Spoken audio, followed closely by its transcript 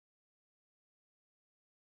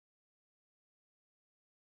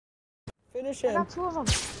Finish I him. got 2 of them.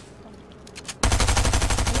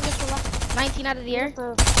 19 out of the air.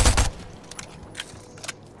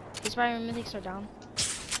 These Spider-Man mythics are down.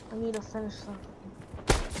 I need to finish them.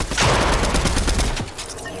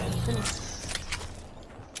 Finish.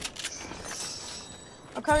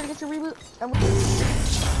 I'm coming to get your reboot. And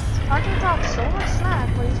Parker talks so much smack,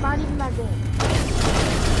 but he's not even that good.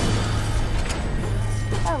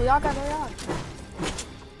 Hey, we all got AR.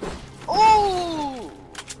 Oh!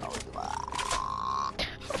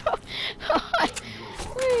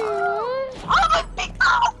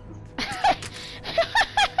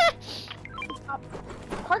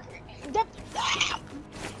 Parker,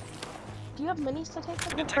 do you have minis to take?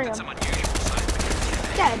 Detected some unusual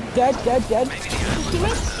signs. Dead. Dead.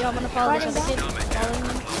 Teammates? Yo, I'm gonna follow this other kid. Following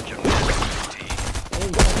him.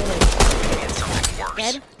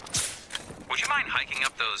 Dead. Would you mind hiking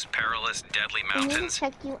up those perilous, deadly I need to mountains?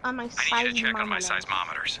 check you on my I need size you to check on my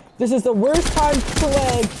seismometers. This is the worst time to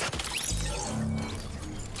lag.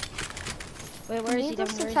 Wait, where is he? He needs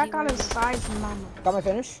Devin? to Where is check he? on Where his is he? size mama. Got my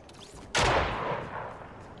finish?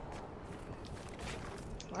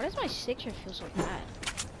 Why does my signature feel so bad?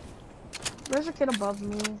 There's a kid above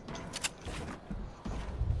me.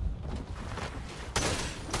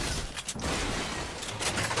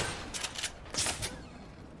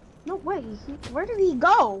 No way. Where did he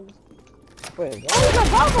go? Wait, what? Oh, he's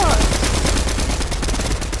above us.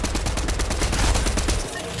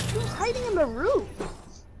 He was hiding in the roof.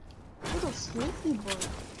 Little sneaky boy.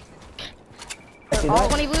 See all- that?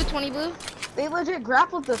 20 blue, 20 blue. They legit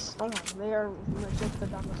grappled the storm. They are legit the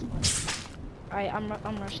dumbest one. Alright,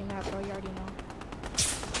 I'm rushing that, bro. You already know.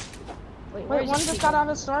 Wait, Wait, one just got out of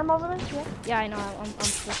the storm over there? Yeah. Yeah, I know. I'm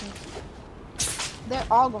pushing. They're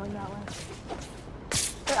all going that way.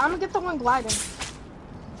 Wait, I'm gonna get the one gliding.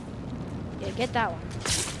 Yeah, get that one.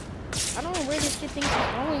 I don't know where this kid thinks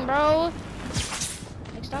he's going, bro.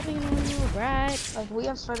 Like, stop being a little brat. Like, we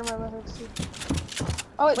have Spider-Man methods too.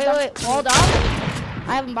 Oh, Wait, hold up.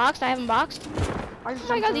 I haven't boxed. I Oh my jumped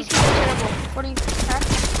god, in. these kids are terrible. What are you? Okay.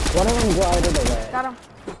 One of them glided away. Got him.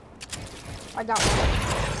 I got one.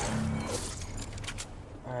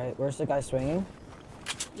 Alright, where's the guy swinging?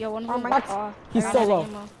 Yo, one of Oh them my got God. off. He's so low.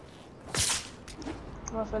 I'm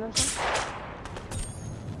gonna finish him.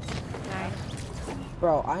 Nice.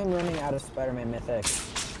 Bro, I'm running out of Spider-Man mythic.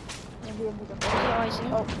 Maybe if we can- Yo, I see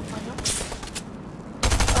him. Oh, I know.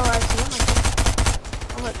 Oh, I see him.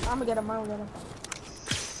 I'm gonna get him. I'm gonna get him.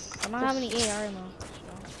 I don't have any AR ammo.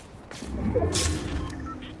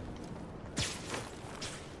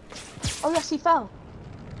 Oh yes, he fell.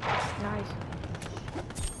 Nice.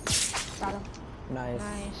 Got him. Nice.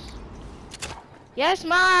 Nice. Yes,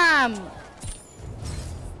 mom!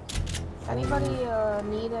 Anybody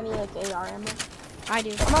need any like AR ammo? I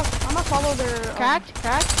do. I'm gonna follow their Cracked?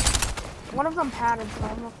 Cracked? One of them padded, so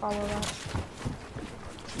I'm gonna follow that.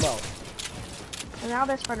 Whoa. And now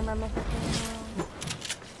they're Spider-Man.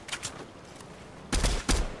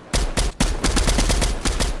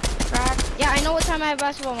 Cracked. Yeah, I know what time I have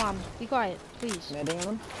basketball, mom. Be quiet, please. Netting on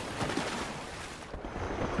him?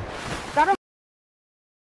 Got him.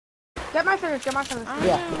 Get my finish. Get my finish.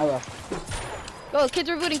 Yeah, I will. Go, kids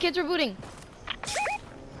are booting, kids are booting.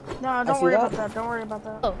 No, see don't worry that. about that. Don't worry about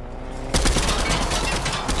that. Oh.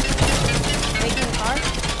 Making the car?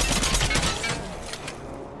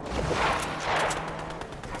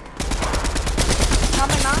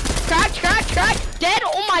 Coming knock. Cracked! Dead!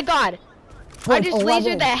 Oh my god! I Wait, just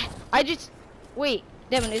 11. lasered that. Wait,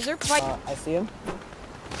 Devin, is there fight? I see him.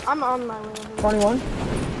 I'm on my way over there. 21.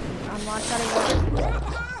 I'm not shotting over.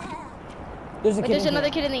 There's a Wait, kid there's in another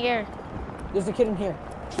here. kid in the air. There's a kid in here.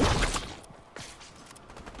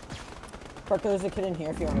 Parker, there's a kid in here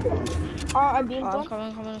if you want to come. I'm being I'm done.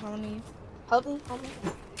 coming to you. Help me.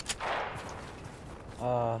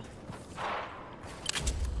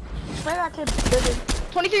 Spray that kid.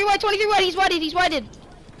 23 white, he's whited.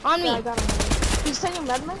 On me. Yeah, I got him. He's taking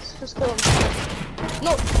med meds. Just kill him.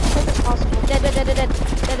 No, Quick as possible. dead.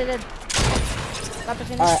 Got the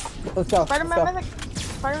finish. Alright, let's go. Spider-Man Let's go. mythic.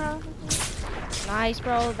 Spider-Man mythic. Nice,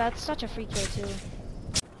 bro. That's such a free kill, too.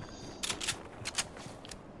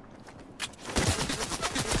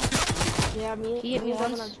 Yeah, me. He hit me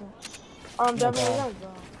Devin once. are- Devin, No we gotta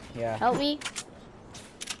go. Yeah. Help me.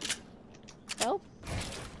 Help.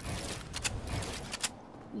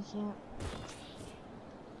 You can't.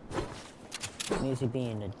 Easy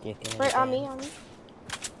being a dickhead. Wait, on me.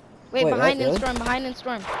 Wait, Wait, behind what, in really? storm, In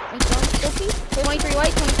storm. 23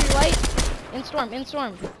 white. In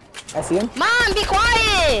storm. I see him. Mom, be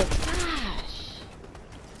quiet! Gosh.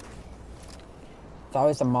 It's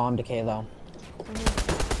always the mom decay though.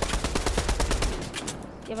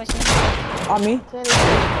 If I see him. On me.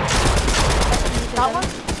 Got one?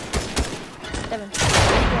 Devin.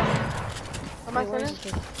 Am I Wait, where is finished?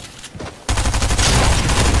 this kid?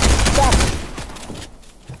 Stop.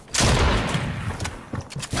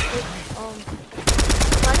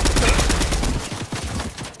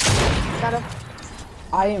 Got him.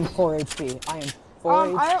 I am 4 HP. I am 4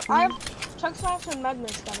 HP. I have chug slash and med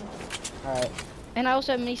mist, Devin. Alright. And I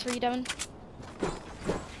also have minis for you, Devin.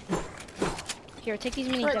 Here, take these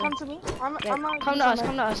minis, Wait, Devin. come to me. Yeah, I'm come to us,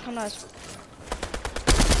 come to us, come to us.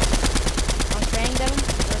 I'm spraying, Devin.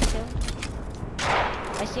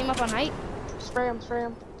 I see him up on height. Spray him, spray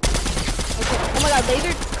him. Okay. Oh my god,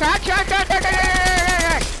 laser. Crack.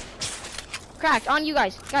 Cracked on you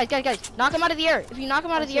guys. Guys. Knock him out of the air. If you knock him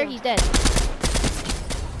out of the air, he's dead.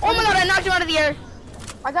 Oh my god, I knocked him out of the air.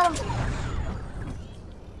 I got him.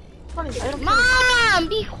 Funny, I hit him. Mom,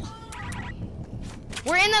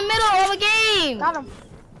 we're in the middle of a game. Got him.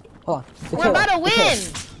 Hold on. We're about to win.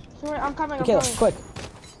 Sorry, I'm coming, I'm Michaela, coming. quick.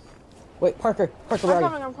 Wait, Parker, where are you?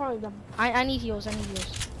 I'm coming, Devin. I need heals.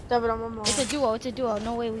 Devin, I'm on my It's a duo.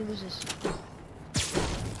 No way we lose this.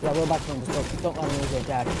 Yeah, we're about to win. Just don't let me lose your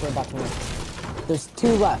dad. We're about to win. There's 2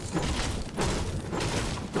 left.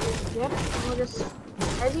 Yep, I'm just...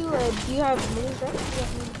 do you have minis,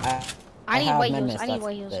 right? I need have white med heals. mist, I need that's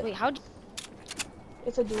white heals. it. Wait, how?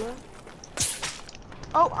 It's a duo.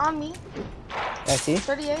 Oh, on me. I see.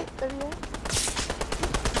 38. Oh,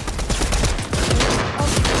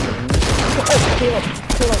 Caleb.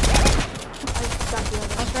 I got the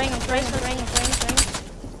other. I'm spraying.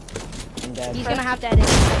 I'm dead. He's gonna have to edit.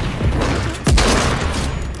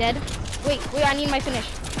 Dead. Wait, I need my finish.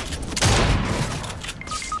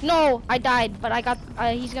 No, I died, but I got,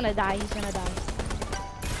 he's gonna die.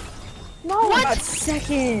 No! What? A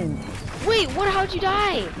second. Wait, how'd you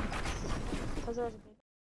die?